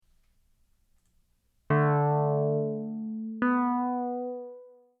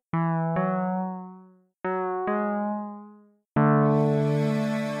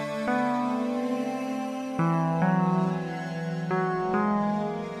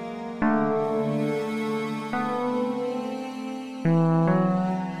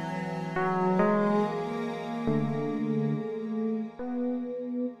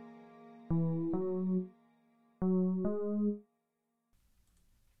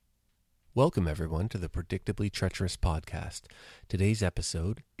Welcome, everyone, to the Predictably Treacherous podcast. Today's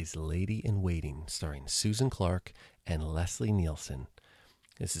episode is Lady in Waiting, starring Susan Clark and Leslie Nielsen.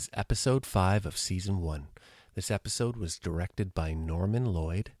 This is episode 5 of season 1. This episode was directed by Norman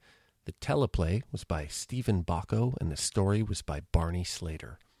Lloyd. The teleplay was by Stephen Bacco, and the story was by Barney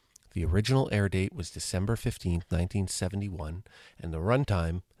Slater. The original air date was December 15th, 1971, and the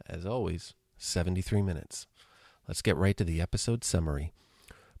runtime, as always, 73 minutes. Let's get right to the episode summary.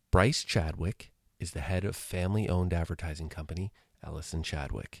 Bryce Chadwick is the head of family-owned advertising company, Ellison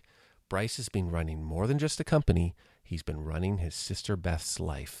Chadwick. Bryce has been running more than just a company. He's been running his sister Beth's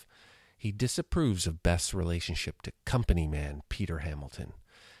life. He disapproves of Beth's relationship to company man Peter Hamilton.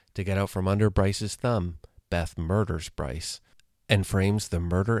 To get out from under Bryce's thumb, Beth murders Bryce and frames the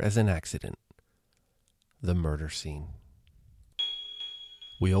murder as an accident. The murder scene.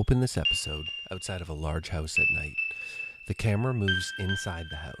 We open this episode outside of a large house at night. The camera moves inside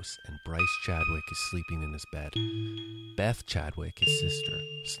the house, and Bryce Chadwick is sleeping in his bed. Beth Chadwick, his sister,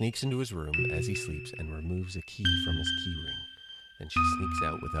 sneaks into his room as he sleeps and removes a key from his key ring. Then she sneaks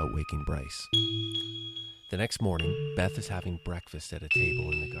out without waking Bryce. The next morning, Beth is having breakfast at a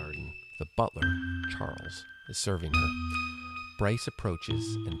table in the garden. The butler, Charles, is serving her. Bryce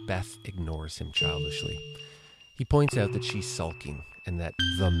approaches, and Beth ignores him childishly. He points out that she's sulking and that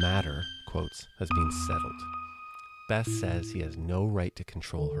the matter, quotes, has been settled. Beth says he has no right to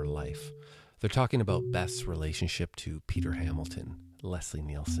control her life. They're talking about Beth's relationship to Peter Hamilton, Leslie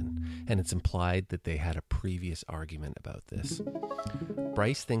Nielsen, and it's implied that they had a previous argument about this.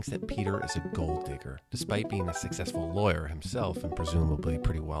 Bryce thinks that Peter is a gold digger, despite being a successful lawyer himself and presumably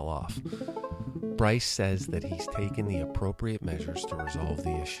pretty well off. Bryce says that he's taken the appropriate measures to resolve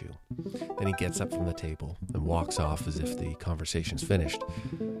the issue. Then he gets up from the table and walks off as if the conversation's finished.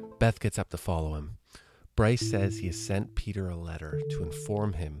 Beth gets up to follow him. Bryce says he has sent Peter a letter to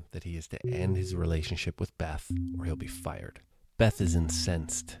inform him that he is to end his relationship with Beth or he'll be fired. Beth is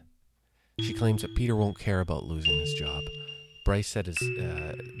incensed. She claims that Peter won't care about losing his job. Bryce says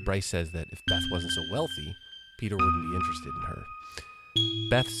that if Beth wasn't so wealthy, Peter wouldn't be interested in her.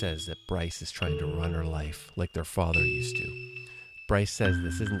 Beth says that Bryce is trying to run her life like their father used to. Bryce says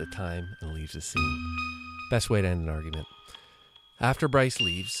this isn't the time and leaves the scene. Best way to end an argument. After Bryce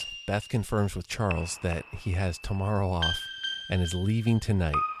leaves, Beth confirms with Charles that he has tomorrow off and is leaving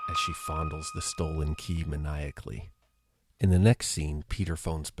tonight as she fondles the stolen key maniacally. In the next scene, Peter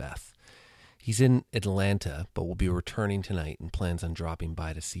phones Beth. He's in Atlanta, but will be returning tonight and plans on dropping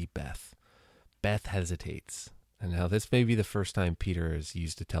by to see Beth. Beth hesitates. And now this may be the first time Peter has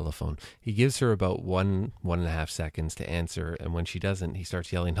used a telephone. He gives her about 1.5 seconds to answer, and when she doesn't, he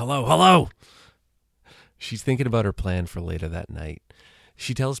starts yelling, "Hello, hello!" She's thinking about her plan for later that night.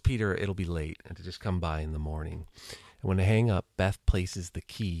 She tells Peter it'll be late and to just come by in the morning. And when they hang up, Beth places the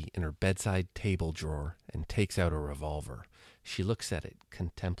key in her bedside table drawer and takes out a revolver. She looks at it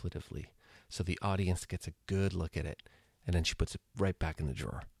contemplatively, so the audience gets a good look at it, and then she puts it right back in the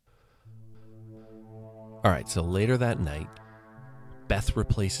drawer. All right, so later that night, Beth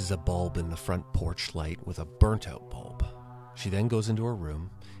replaces a bulb in the front porch light with a burnt-out bulb. She then goes into her room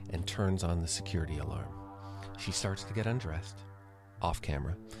and turns on the security alarm. She starts to get undressed, off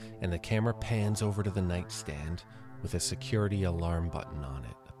camera, and the camera pans over to the nightstand with a security alarm button on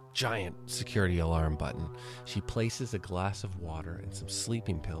it. A giant security alarm button. She places a glass of water and some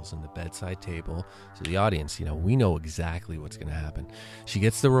sleeping pills on the bedside table. So the audience, we know exactly what's going to happen. She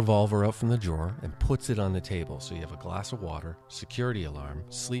gets the revolver out from the drawer and puts it on the table. So you have a glass of water, security alarm,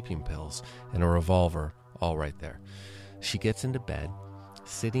 sleeping pills, and a revolver all right there. She gets into bed,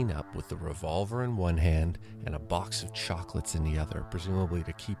 sitting up with the revolver in one hand and a box of chocolates in the other, presumably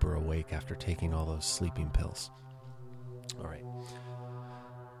to keep her awake after taking all those sleeping pills. All right.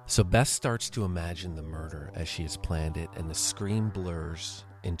 So Beth starts to imagine the murder as she has planned it, and the screen blurs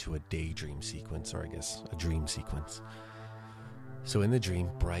into a daydream sequence, or I guess a dream sequence. So in the dream,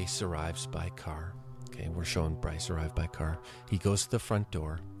 Bryce arrives by car. Okay, we're showing Bryce arrive by car. He goes to the front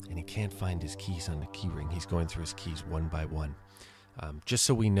door, and he can't find his keys on the key ring. He's going through his keys one by one. Just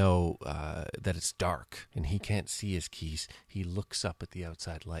so we know that it's dark and he can't see his keys, he looks up at the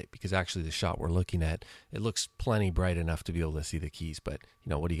outside light, because actually the shot we're looking at, it looks plenty bright enough to be able to see the keys, but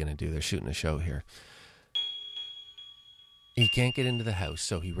what are you going to do? They're shooting a show here. He can't get into the house,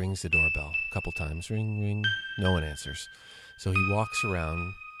 so he rings the doorbell a couple times. Ring, ring. No one answers. So he walks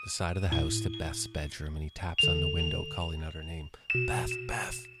around the side of the house to Beth's bedroom, and he taps on the window, calling out her name. Beth,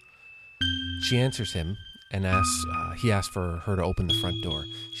 Beth. She answers him and he asks for her to open the front door.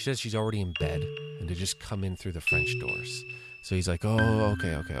 She says she's already in bed and to just come in through the French doors. So he's like, oh,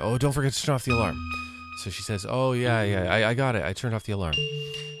 okay. Oh, don't forget to turn off the alarm. So she says, oh, yeah, I got it. I turned off the alarm.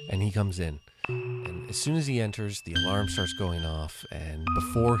 And he comes in. And as soon as he enters, the alarm starts going off. And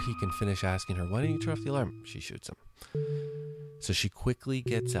before he can finish asking her, why didn't you turn off the alarm? She shoots him. So she quickly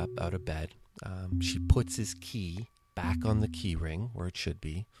gets up out of bed. She puts his key back on the key ring where it should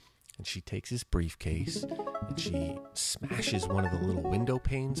be. And she takes his briefcase and she smashes one of the little window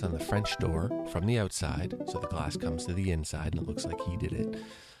panes on the French door from the outside. So the glass comes to the inside and it looks like he did it.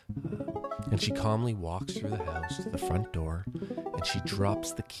 And she calmly walks through the house to the front door and she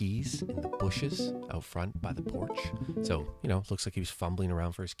drops the keys in the bushes out front by the porch. So, it looks like he was fumbling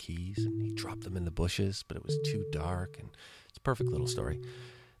around for his keys and he dropped them in the bushes, but it was too dark, and it's a perfect little story.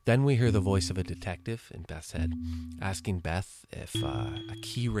 Then we hear the voice of a detective in Beth's head, asking Beth if a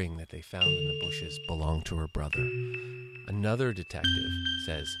key ring that they found in the bushes belonged to her brother. Another detective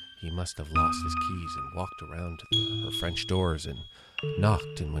says he must have lost his keys and walked around to her French doors and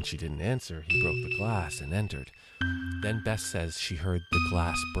knocked, and when she didn't answer, he broke the glass and entered. Then Beth says she heard the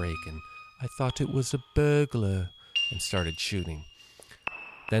glass break and, I thought it was a burglar, and started shooting.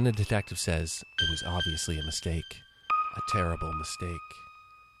 Then the detective says it was obviously a mistake, a terrible mistake.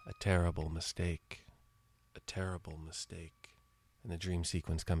 A terrible mistake. A terrible mistake. And the dream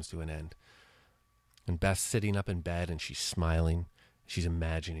sequence comes to an end. And Beth's sitting up in bed and she's smiling. She's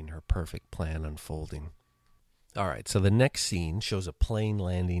imagining her perfect plan unfolding. All right, so the next scene shows a plane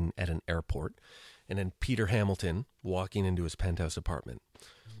landing at an airport and then Peter Hamilton walking into his penthouse apartment.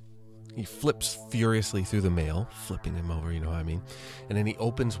 He flips furiously through the mail, flipping him over, you know what I mean? And then he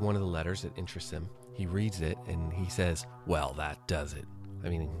opens one of the letters that interests him. He reads it and he says, well, that does it. I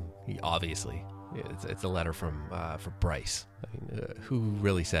mean, he obviously, it's a letter for Bryce. I mean, who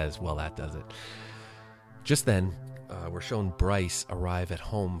really says, well, that does it? Just then, we're shown Bryce arrive at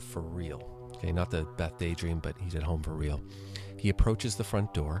home for real. Okay, not the Beth daydream, but he's at home for real. He approaches the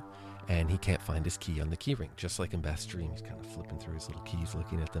front door, and he can't find his key on the key ring. Just like in Beth's dream, he's kind of flipping through his little keys,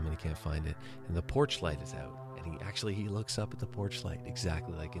 looking at them, and he can't find it. And the porch light is out, and he looks up at the porch light,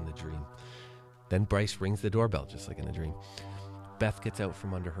 exactly like in the dream. Then Bryce rings the doorbell, just like in the dream. Beth gets out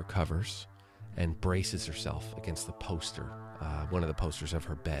from under her covers and braces herself against the poster, one of the posters of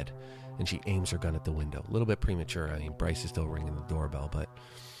her bed, and she aims her gun at the window. A little bit premature. I mean, Bryce is still ringing the doorbell, but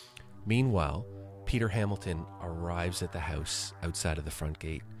meanwhile, Peter Hamilton arrives at the house outside of the front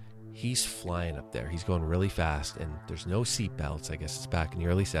gate. He's flying up there. He's going really fast, and there's no seat belts. I guess it's back in the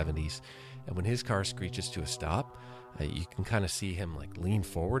early 70s. And when his car screeches to a stop, you can kind of see him lean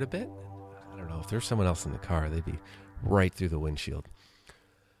forward a bit. I don't know, if there's someone else in the car, they'd be right through the windshield.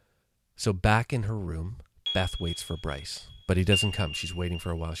 So back in her room, Beth waits for Bryce, but he doesn't come. She's waiting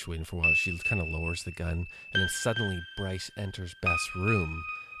for a while. She kind of lowers the gun, and then suddenly Bryce enters Beth's room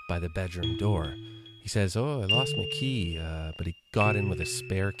by the bedroom door. He says, oh, I lost my key, but he got in with a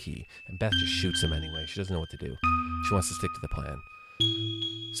spare key, and Beth just shoots him anyway. She doesn't know what to do. She wants to stick to the plan.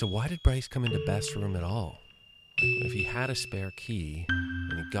 So why did Bryce come into Beth's room at all? If he had a spare key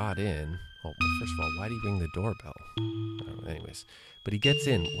and he got in, well, first of all, why did he ring the doorbell? Anyways, but he gets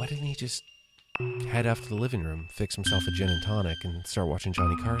in. Why didn't he just head off to the living room, fix himself a gin and tonic, and start watching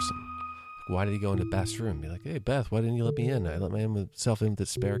Johnny Carson? Why did he go into Beth's room? Be like, hey, Beth, why didn't you let me in? I let myself in with the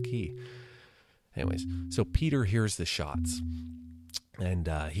spare key. Anyways, so Peter hears the shots, and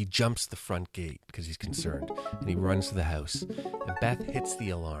he jumps the front gate because he's concerned, and he runs to the house, and Beth hits the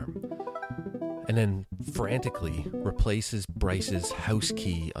alarm, and then frantically replaces Bryce's house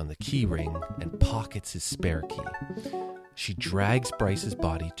key on the key ring and pockets his spare key. She drags Bryce's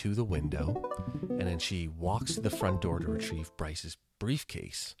body to the window, and then she walks to the front door to retrieve Bryce's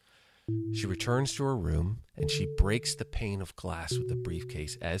briefcase. She returns to her room, and she breaks the pane of glass with the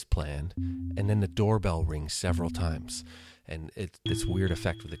briefcase as planned, and then the doorbell rings several times. And it's this weird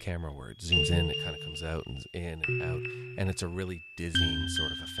effect with the camera where it zooms in, it kind of comes out and in and out, and it's a really dizzying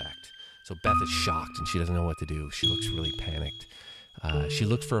sort of effect. So Beth is shocked, and she doesn't know what to do. She looks really panicked. She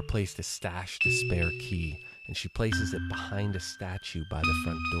looks for a place to stash the spare key, and she places it behind a statue by the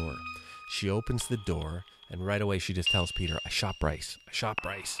front door. She opens the door, and right away she just tells Peter, I shot Bryce.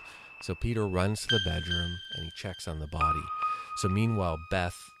 So Peter runs to the bedroom, and he checks on the body. So meanwhile,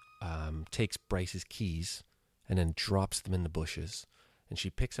 Beth takes Bryce's keys and then drops them in the bushes, and she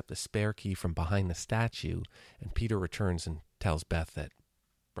picks up the spare key from behind the statue, and Peter returns and tells Beth that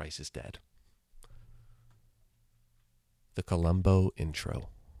Bryce is dead. The Columbo intro.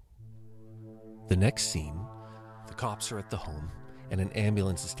 The next scene, the cops are at the home, and an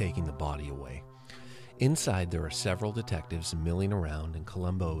ambulance is taking the body away. Inside, there are several detectives milling around, and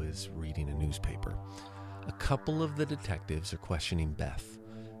Columbo is reading a newspaper. A couple of the detectives are questioning Beth.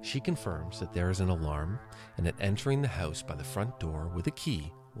 She confirms that there is an alarm, and that entering the house by the front door with a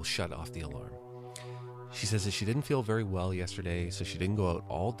key will shut off the alarm. She says that she didn't feel very well yesterday, so she didn't go out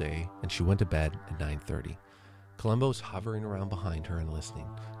all day, and she went to bed at 9:30. Columbo's hovering around behind her and listening.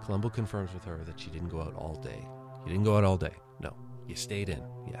 Columbo confirms with her that she didn't go out all day. You didn't go out all day. No. You stayed in.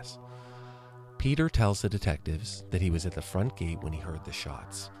 Yes. Peter tells the detectives that he was at the front gate when he heard the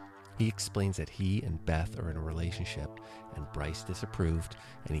shots. He explains that he and Beth are in a relationship, and Bryce disapproved,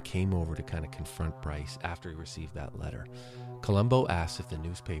 and he came over to kind of confront Bryce after he received that letter. Columbo asks if the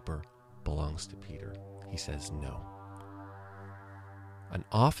newspaper belongs to Peter. He says no. An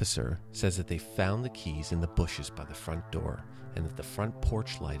officer says that they found the keys in the bushes by the front door and that the front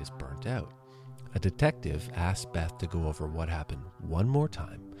porch light is burnt out. A detective asks Beth to go over what happened one more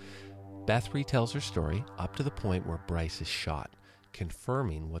time. Beth retells her story up to the point where Bryce is shot,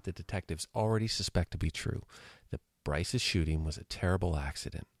 confirming what the detectives already suspect to be true, that Bryce's shooting was a terrible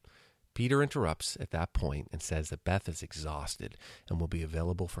accident. Peter interrupts at that point and says that Beth is exhausted and will be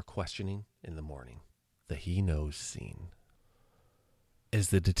available for questioning in the morning. The he knows scene. As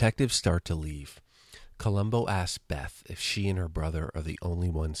the detectives start to leave, Columbo asks Beth if she and her brother are the only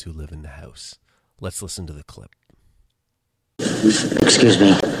ones who live in the house. Let's listen to the clip. Excuse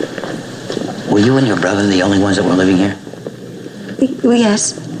me. Were you and your brother the only ones that were living here?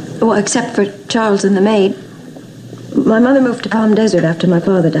 Yes. Well, except for Charles and the maid. My mother moved to Palm Desert after my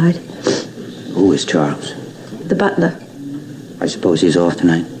father died. Who is Charles? The butler. I suppose he's off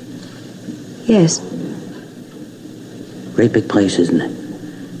tonight. Yes. Great big place, isn't it?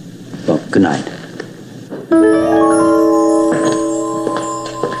 Well, good night.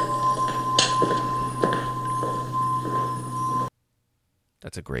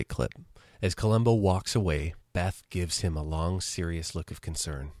 That's a great clip. As Columbo walks away, Beth gives him a long, serious look of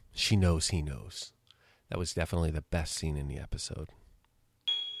concern. She knows he knows. That was definitely the best scene in the episode.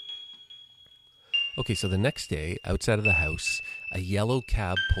 Okay, so the next day, outside of the house, a yellow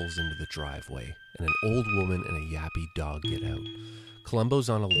cab pulls into the driveway, and an old woman and a yappy dog get out. Columbo's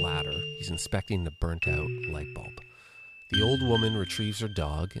on a ladder. He's inspecting the burnt-out light bulb. The old woman retrieves her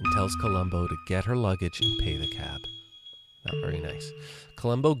dog and tells Columbo to get her luggage and pay the cab. Not very nice.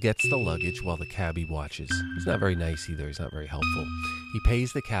 Columbo gets the luggage while the cabbie watches. He's not very nice either. He's not very helpful. He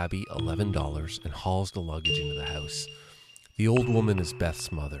pays the cabbie $11 and hauls the luggage into the house. The old woman is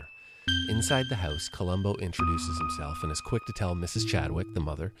Beth's mother. Inside the house, Columbo introduces himself and is quick to tell Mrs. Chadwick, the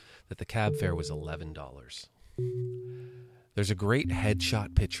mother, that the cab fare was $11. There's a great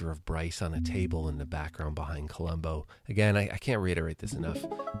headshot picture of Bryce on a table in the background behind Columbo. Again, I can't reiterate this enough.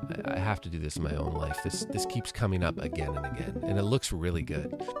 I have to do this in my own life. This keeps coming up again and again, and it looks really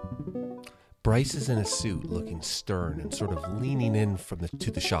good. Bryce is in a suit, looking stern and sort of leaning in to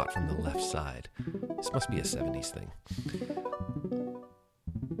the shot from the left side. This must be a 70s thing.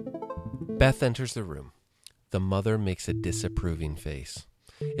 Beth enters the room. The mother makes a disapproving face.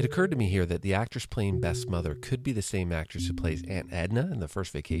 It occurred to me here that the actress playing Beth's mother could be the same actress who plays Aunt Edna in the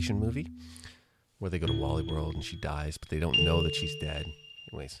first Vacation movie, where they go to Wally World and she dies, but they don't know that she's dead.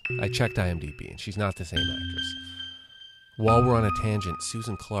 Anyways, I checked IMDb, and she's not the same actress. While we're on a tangent,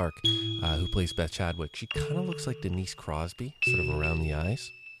 Susan Clark, who plays Beth Chadwick, she kind of looks like Denise Crosby, sort of around the eyes.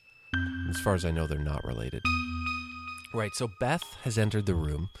 As far as I know, they're not related. Right, so Beth has entered the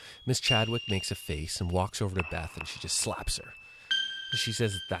room. Miss Chadwick makes a face and walks over to Beth, and she just slaps her. She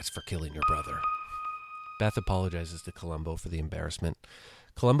says that's for killing your brother. Beth apologizes to Columbo for the embarrassment.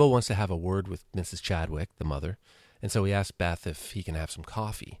 Columbo wants to have a word with Mrs. Chadwick, the mother, and so he asks Beth if he can have some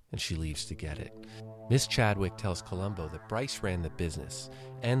coffee, and she leaves to get it. Miss Chadwick tells Columbo that Bryce ran the business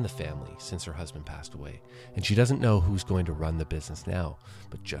and the family since her husband passed away, and she doesn't know who's going to run the business now.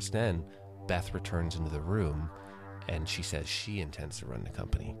 But just then, Beth returns into the room, and she says she intends to run the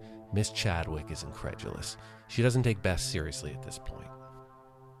company. Miss Chadwick is incredulous. She doesn't take Beth seriously at this point.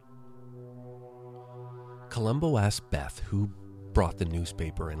 Columbo asks Beth who brought the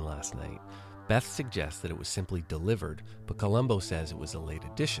newspaper in last night. Beth suggests that it was simply delivered, but Columbo says it was a late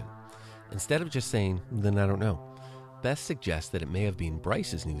edition. Instead of just saying, then I don't know, Beth suggests that it may have been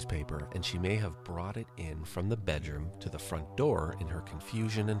Bryce's newspaper, and she may have brought it in from the bedroom to the front door in her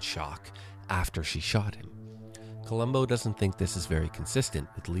confusion and shock after she shot him. Columbo doesn't think this is very consistent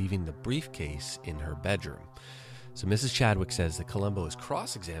with leaving the briefcase in her bedroom. So Mrs. Chadwick says that Columbo is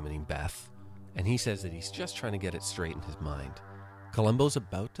cross-examining Beth, and he says that he's just trying to get it straight in his mind. Columbo's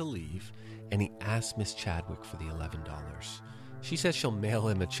about to leave, and he asks Miss Chadwick for the $11. She says she'll mail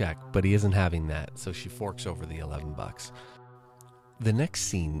him a check, but he isn't having that, so she forks over the $11. The next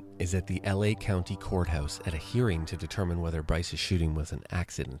scene is at the LA County Courthouse at a hearing to determine whether Bryce's shooting was an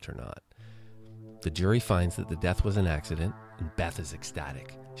accident or not. The jury finds that the death was an accident, and Beth is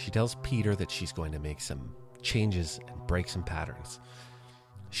ecstatic. She tells Peter that she's going to make some changes and break some patterns.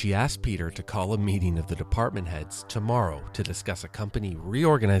 She asked Peter to call a meeting of the department heads tomorrow to discuss a company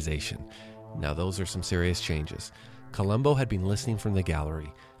reorganization. Now, those are some serious changes. Columbo had been listening from the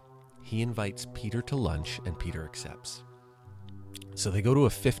gallery. He invites Peter to lunch, and Peter accepts. So they go to a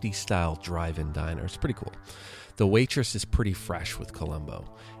 50s-style drive-in diner. It's pretty cool. The waitress is pretty fresh with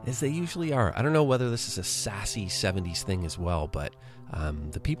Columbo, as they usually are. I don't know whether this is a sassy 70s thing as well, but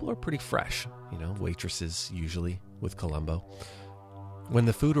the people are pretty fresh. Waitresses usually with Columbo. When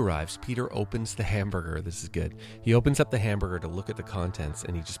the food arrives, Peter opens the hamburger. This is good. He opens up the hamburger to look at the contents,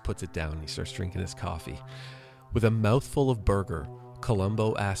 and he just puts it down and he starts drinking his coffee. With a mouthful of burger,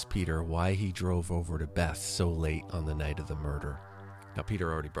 Columbo asks Peter why he drove over to Beth so late on the night of the murder. Now,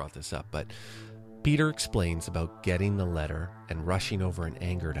 Peter already brought this up, but Peter explains about getting the letter and rushing over in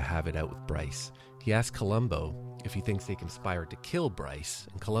anger to have it out with Bryce. He asks Columbo if he thinks they conspired to kill Bryce,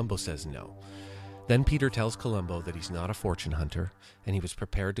 and Columbo says no. Then Peter tells Columbo that he's not a fortune hunter, and he was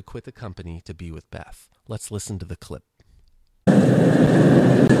prepared to quit the company to be with Beth. Let's listen to the clip.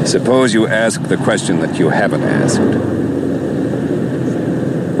 Suppose you ask the question that you haven't asked.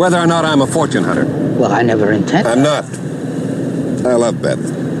 Whether or not I'm a fortune hunter. Well, I never intended. I'm not. I love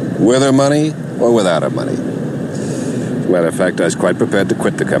Beth. With her money or without her money. As a matter of fact, I was quite prepared to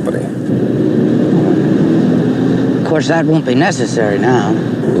quit the company. Of course, that won't be necessary now.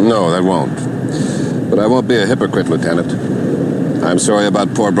 No, that won't. But I won't be a hypocrite, Lieutenant. I'm sorry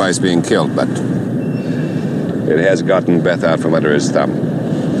about poor Bryce being killed, but it has gotten Beth out from under his thumb.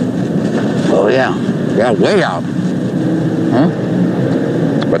 Oh, yeah. Yeah, way out. Huh?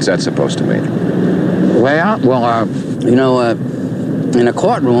 What's that supposed to mean? Way out? Well, in a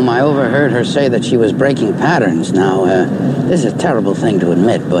courtroom, I overheard her say that she was breaking patterns. Now, this is a terrible thing to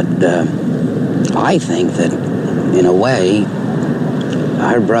admit, but I think that, in a way,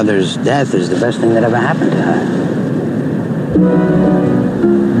 her brother's death is the best thing that ever happened to her.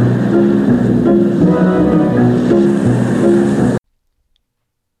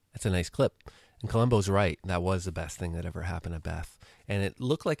 That's a nice clip. And Columbo's right. That was the best thing that ever happened to Beth. And it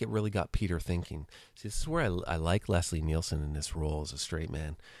looked like it really got Peter thinking. See, this is where I like Leslie Nielsen in this role as a straight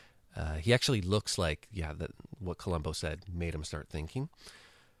man. He actually looks like, that what Columbo said made him start thinking.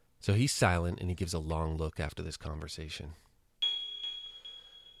 So he's silent and he gives a long look after this conversation.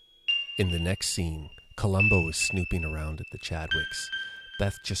 In the next scene, Columbo is snooping around at the Chadwicks.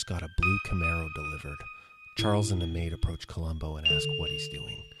 Beth just got a blue Camaro delivered. Charles and the maid approach Columbo and ask what he's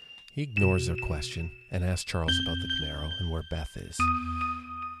doing. He ignores their question and asks Charles about the Camaro and where Beth is.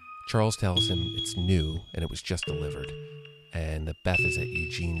 Charles tells him it's new and it was just delivered, and that Beth is at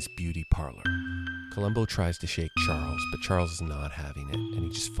Eugene's beauty parlor. Columbo tries to shake Charles, but Charles is not having it, and he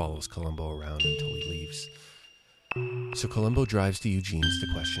just follows Columbo around until he leaves. So Columbo drives to Eugene's to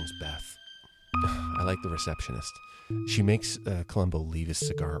question Beth. I like the receptionist. She makes Columbo leave his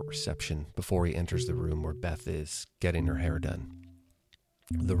cigar at reception before he enters the room where Beth is getting her hair done.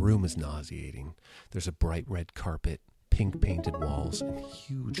 The room is nauseating. There's a bright red carpet, pink painted walls, and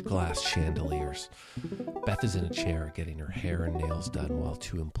huge glass chandeliers. Beth is in a chair getting her hair and nails done while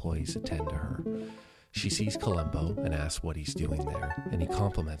two employees attend to her. She sees Columbo and asks what he's doing there, and he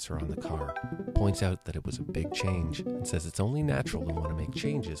compliments her on the car, points out that it was a big change, and says it's only natural to want to make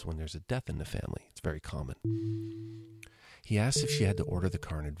changes when there's a death in the family. It's very common. He asks if she had to order the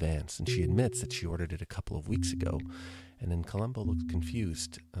car in advance, and she admits that she ordered it a couple of weeks ago. And then Columbo looks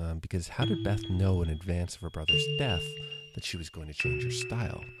confused, because how did Beth know in advance of her brother's death that she was going to change her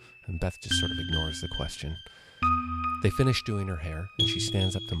style? And Beth just sort of ignores the question. They finish doing her hair, and she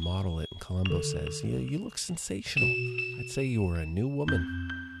stands up to model it, and Columbo says, "Yeah, you look sensational. I'd say you were a new woman."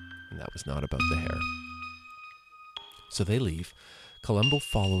 And that was not about the hair. So they leave. Columbo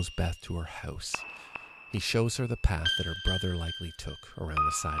follows Beth to her house. He shows her the path that her brother likely took around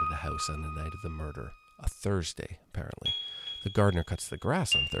the side of the house on the night of the murder. A Thursday, apparently. The gardener cuts the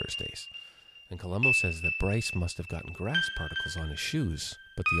grass on Thursdays. And Columbo says that Bryce must have gotten grass particles on his shoes,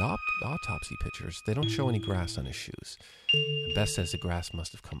 but the autopsy pictures, they don't show any grass on his shoes. And Beth says the grass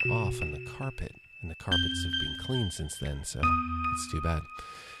must have come off on the carpet, and the carpets have been cleaned since then, so it's too bad.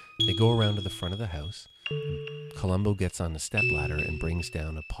 They go around to the front of the house. Columbo gets on the stepladder and brings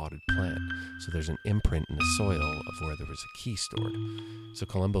down a potted plant, so there's an imprint in the soil of where there was a key stored. So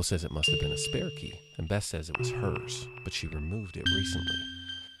Columbo says it must have been a spare key, and Beth says it was hers, but she removed it recently.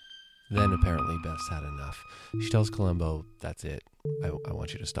 Then apparently Beth's had enough. She tells Columbo, "That's it. I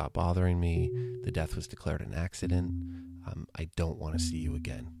want you to stop bothering me. The death was declared an accident. I don't want to see you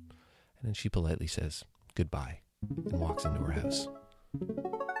again." And then she politely says goodbye and walks into her house.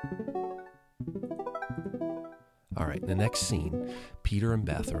 All right, in the next scene, Peter and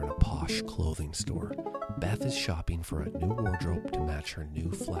Beth are in a posh clothing store. Beth is shopping for a new wardrobe to match her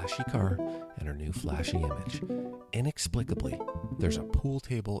new flashy car and her new flashy image. Inexplicably, there's a pool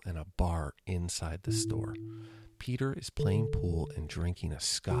table and a bar inside the store. Peter is playing pool and drinking a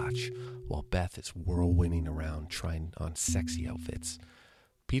scotch while Beth is whirlwinding around trying on sexy outfits.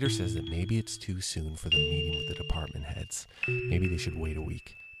 Peter says that maybe it's too soon for the meeting with the department heads. Maybe they should wait a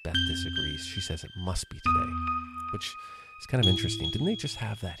week. Beth disagrees. She says it must be today, which is kind of interesting. Didn't they just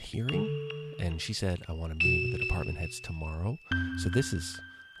have that hearing? And she said, I want a meeting with the department heads tomorrow. So this is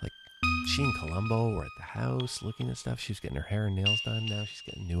like she and Columbo were at the house looking at stuff. She was getting her hair and nails done. Now she's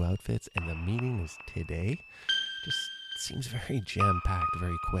getting new outfits. And the meeting is today. Just seems very jam-packed,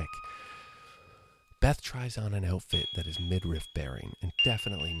 very quick. Beth tries on an outfit that is midriff bearing and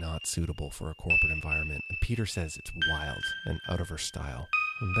definitely not suitable for a corporate environment. And Peter says it's wild and out of her style.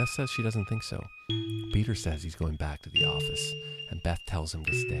 And Beth says she doesn't think so. Peter says he's going back to the office, and Beth tells him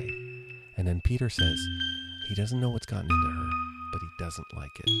to stay. And then Peter says he doesn't know what's gotten into her, but he doesn't like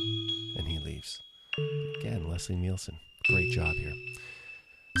it. And he leaves. Again, Leslie Nielsen. Great job here.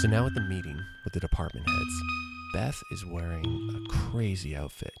 So now at the meeting with the department heads, Beth is wearing a crazy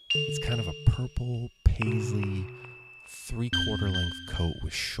outfit. It's kind of a purple, paisley, 3/4 length coat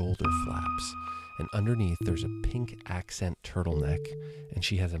with shoulder flaps. And underneath there's a pink accent turtleneck, and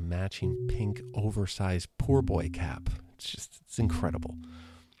she has a matching pink oversized poor boy cap. It's incredible.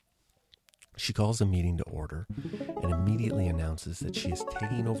 She calls the meeting to order and immediately announces that she is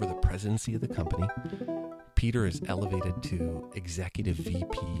taking over the presidency of the company. Peter is elevated to executive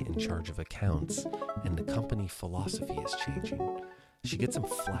VP in charge of accounts, and the company philosophy is changing. She gets some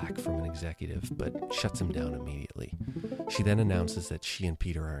flack from an executive, but shuts him down immediately. She then announces that she and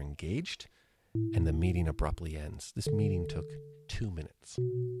Peter are engaged, and the meeting abruptly ends. This meeting took 2 minutes.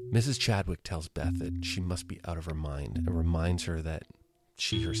 Mrs. Chadwick tells Beth that she must be out of her mind and reminds her that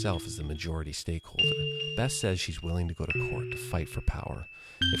she herself is the majority stakeholder. Beth says she's willing to go to court to fight for power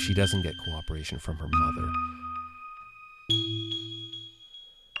if she doesn't get cooperation from her mother.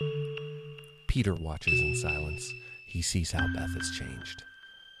 Peter watches in silence. He sees how Beth has changed.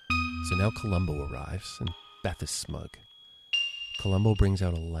 So now Columbo arrives, and Beth is smug. Columbo brings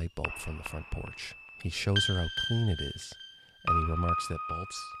out a light bulb from the front porch. He shows her how clean it is, and he remarks that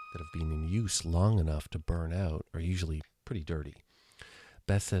bulbs that have been in use long enough to burn out are usually pretty dirty.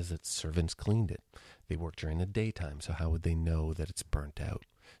 Beth says that servants cleaned it. They work during the daytime, so how would they know that it's burnt out?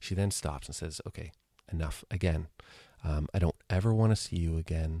 She then stops and says, okay, enough again. I don't ever want to see you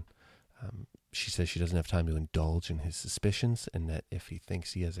again. She says she doesn't have time to indulge in his suspicions, and that if he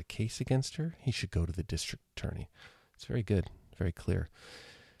thinks he has a case against her, he should go to the district attorney. It's very good, very clear.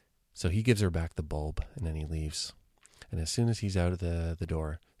 So he gives her back the bulb, and then he leaves. And as soon as he's out of the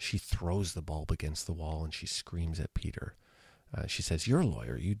door, she throws the bulb against the wall, and she screams at Peter. She says, you're a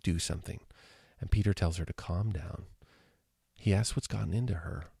lawyer, you do something. And Peter tells her to calm down. He asks what's gotten into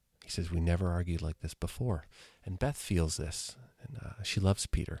her. He says, we never argued like this before. And Beth feels this, and she loves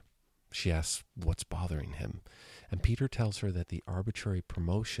Peter. She asks what's bothering him. And Peter tells her that the arbitrary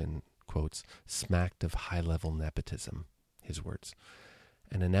promotion, quotes, smacked of high-level nepotism, his words.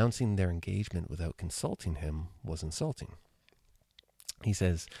 And announcing their engagement without consulting him was insulting. He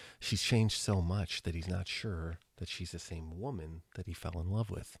says she's changed so much that he's not sure that she's the same woman that he fell in love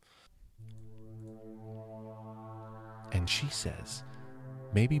with. And she says,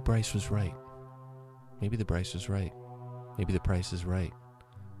 maybe Bryce was right. Maybe the Bryce was right. Maybe the price is right.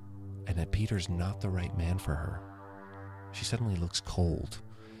 And that Peter's not the right man for her. She suddenly looks cold.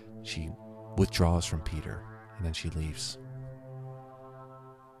 She withdraws from Peter, and then she leaves.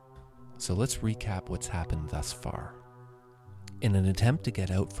 So let's recap what's happened thus far. In an attempt to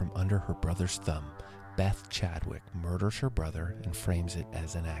get out from under her brother's thumb, Beth Chadwick murders her brother and frames it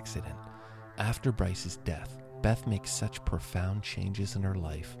as an accident. After Bryce's death, Beth makes such profound changes in her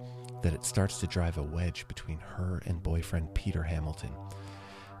life that it starts to drive a wedge between her and boyfriend Peter Hamilton.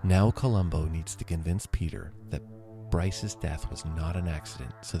 Now Columbo needs to convince Peter that Bryce's death was not an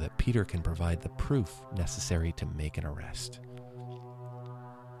accident so that Peter can provide the proof necessary to make an arrest.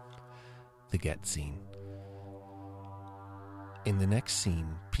 The get scene. In the next scene,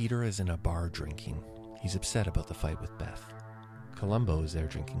 Peter is in a bar drinking. He's upset about the fight with Beth. Columbo is there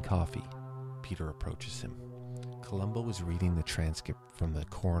drinking coffee. Peter approaches him. Columbo is reading the transcript from the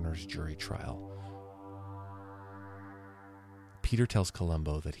coroner's jury trial. Peter tells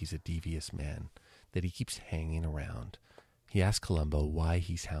Columbo that he's a devious man, that he keeps hanging around. He asks Columbo why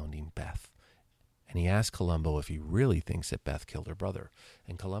he's hounding Beth. And he asks Columbo if he really thinks that Beth killed her brother.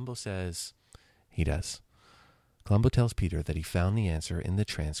 And Columbo says he does. Columbo tells Peter that he found the answer in the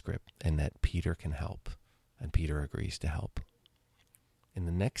transcript and that Peter can help. And Peter agrees to help. In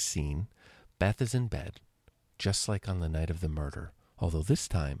the next scene, Beth is in bed just like on the night of the murder, although this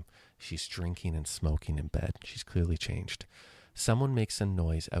time she's drinking and smoking in bed. She's clearly changed. Someone makes a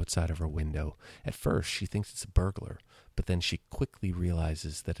noise outside of her window. At first, she thinks it's a burglar, but then she quickly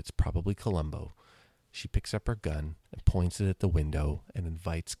realizes that it's probably Columbo. She picks up her gun and points it at the window and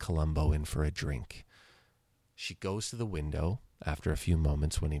invites Columbo in for a drink. She goes to the window after a few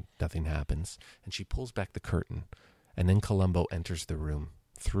moments when nothing happens, and she pulls back the curtain, and then Columbo enters the room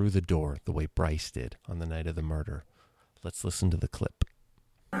through the door the way Bryce did on the night of the murder. Let's listen to the clip.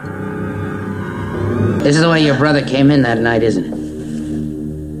 This is the way your brother came in that night, isn't it?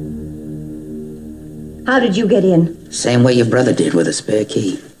 How did you get in? Same way your brother did, with a spare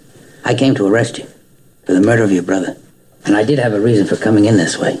key. I came to arrest you for the murder of your brother. And I did have a reason for coming in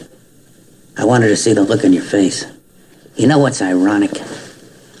this way. I wanted to see the look on your face. You know what's ironic?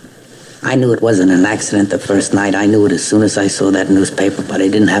 I knew it wasn't an accident the first night. I knew it as soon as I saw that newspaper, but I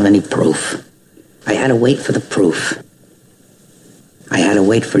didn't have any proof. I had to wait for the proof. I had to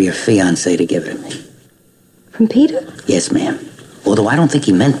wait for your fiancé to give it to me. From Peter? Yes, ma'am. Although I don't think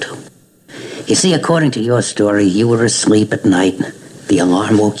he meant to. You see, according to your story, you were asleep at night. The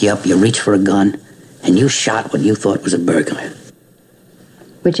alarm woke you up, you reached for a gun, and you shot what you thought was a burglar.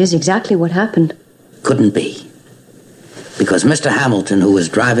 Which is exactly what happened. Couldn't be. Because Mr. Hamilton, who was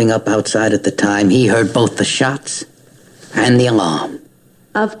driving up outside at the time, he heard both the shots and the alarm.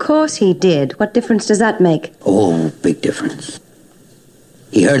 Of course he did. What difference does that make? Oh, big difference.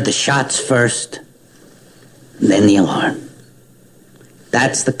 He heard the shots first, then the alarm.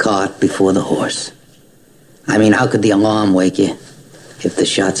 That's the cart before the horse. I mean, how could the alarm wake you if the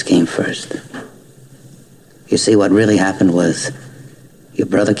shots came first? You see, what really happened was your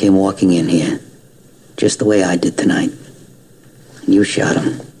brother came walking in here, just the way I did tonight. And you shot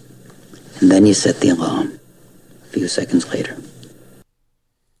him. And then you set the alarm a few seconds later.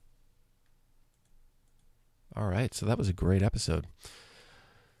 All right, so that was a great episode.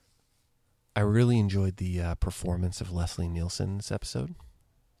 I really enjoyed the performance of Leslie Nielsen this episode.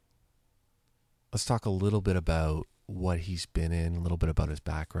 Let's talk a little bit about what he's been in, a little bit about his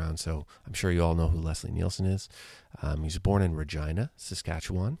background. So I'm sure you all know who Leslie Nielsen is. He was born in Regina,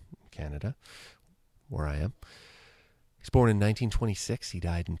 Saskatchewan, Canada, where I am. He was born in 1926. He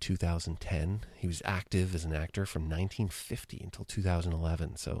died in 2010. He was active as an actor from 1950 until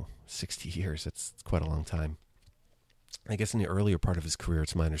 2011, so 60 years. That's quite a long time. I guess in the earlier part of his career,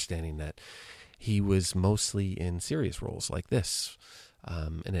 it's my understanding that he was mostly in serious roles like this.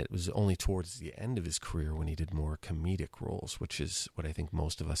 And it was only towards the end of his career when he did more comedic roles, which is what I think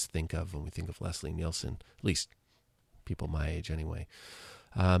most of us think of when we think of Leslie Nielsen, at least people my age anyway.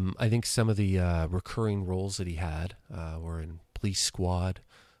 I think some of the recurring roles that he had were in Police Squad,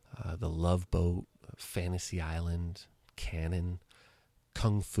 The Love Boat, Fantasy Island, Cannon,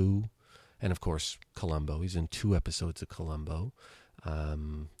 Kung Fu, and of course, Columbo. He's in 2 episodes of Columbo,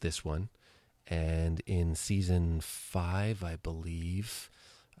 this one. And in season 5, I believe,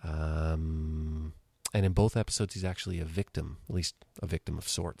 and in both episodes, he's actually a victim, at least a victim of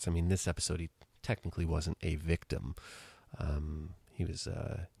sorts. I mean, this episode, he technically wasn't a victim. He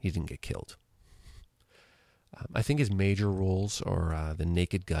didn't get killed. I think his major roles are The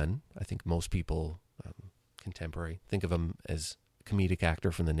Naked Gun. I think most people, contemporary, think of him as comedic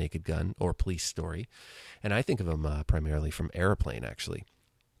actor from The Naked Gun or Police Story. And I think of him primarily from Airplane, actually.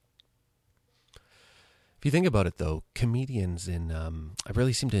 If you think about it, though, comedians I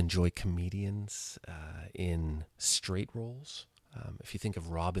really seem to enjoy comedians in straight roles. If you think of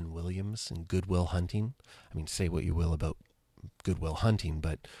Robin Williams in Good Will Hunting, I mean, say what you will about Good Will Hunting,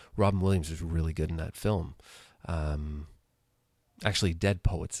 but Robin Williams was really good in that film. Actually, Dead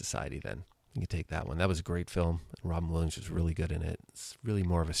Poets Society, then. You can take that one. That was a great film. Robin Williams was really good in it. It's really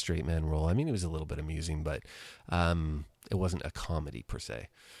more of a straight man role. I mean, it was a little bit amusing, but it wasn't a comedy per se.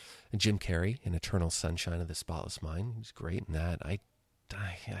 And Jim Carrey in Eternal Sunshine of the Spotless Mind. He was great in that.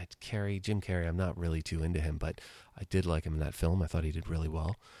 Jim Carrey, I'm not really too into him, but I did like him in that film. I thought he did really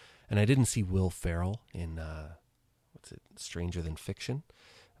well. And I didn't see Will Ferrell in, Stranger Than Fiction.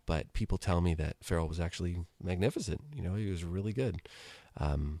 But people tell me that Ferrell was actually magnificent. You know, he was really good.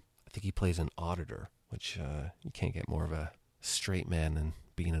 I think he plays an auditor, which you can't get more of a straight man than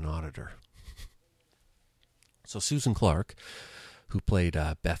being an auditor. So Susan Clark, who played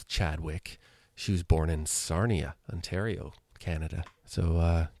Beth Chadwick, she was born in Sarnia, Ontario, Canada. So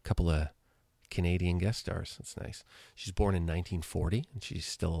a couple of Canadian guest stars. That's nice. She was born in 1940, and she's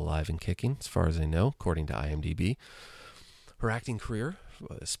still alive and kicking, as far as I know, according to IMDb. Her acting career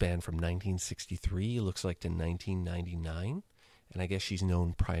spanned from 1963, looks like, to 1999. And I guess she's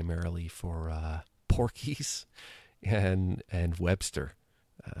known primarily for Porky's and Webster.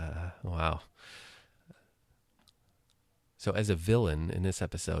 Wow. So as a villain in this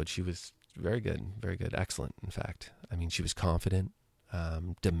episode, she was very good, excellent, in fact. I mean, she was confident,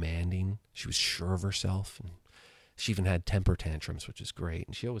 demanding. She was sure of herself. And she even had temper tantrums, which is great.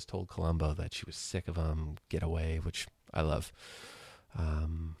 And she always told Columbo that she was sick of him, get away, which I love.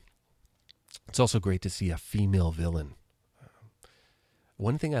 It's also great to see a female villain.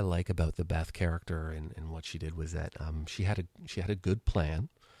 One thing I like about the Beth character and what she did was that she had a good plan,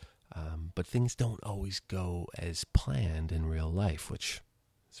 but things don't always go as planned in real life, which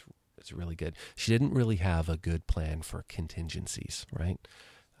is really good. She didn't really have a good plan for contingencies, right?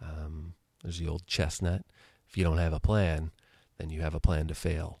 There's the old chestnut. If you don't have a plan, then you have a plan to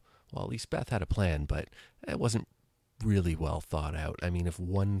fail. Well, at least Beth had a plan, but it wasn't really well thought out. I mean, if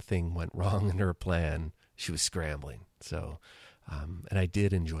one thing went wrong in her plan, she was scrambling. So, and I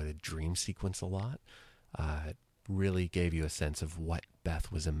did enjoy the dream sequence a lot. It really gave you a sense of what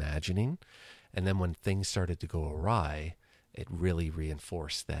Beth was imagining. And then when things started to go awry, it really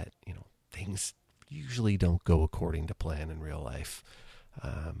reinforced that, things usually don't go according to plan in real life.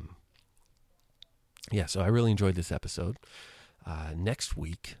 So I really enjoyed this episode. Next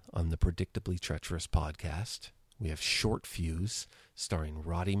week on the Predictably Treacherous podcast, we have Short Fuse starring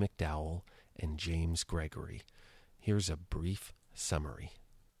Roddy McDowall and James Gregory. Here's a brief summary.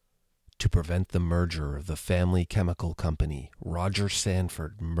 To prevent the merger of the family chemical company, Roger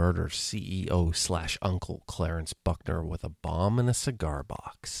Sanford murders CEO/Uncle Clarence Buckner with a bomb in a cigar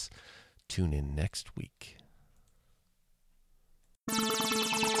box. Tune in next week.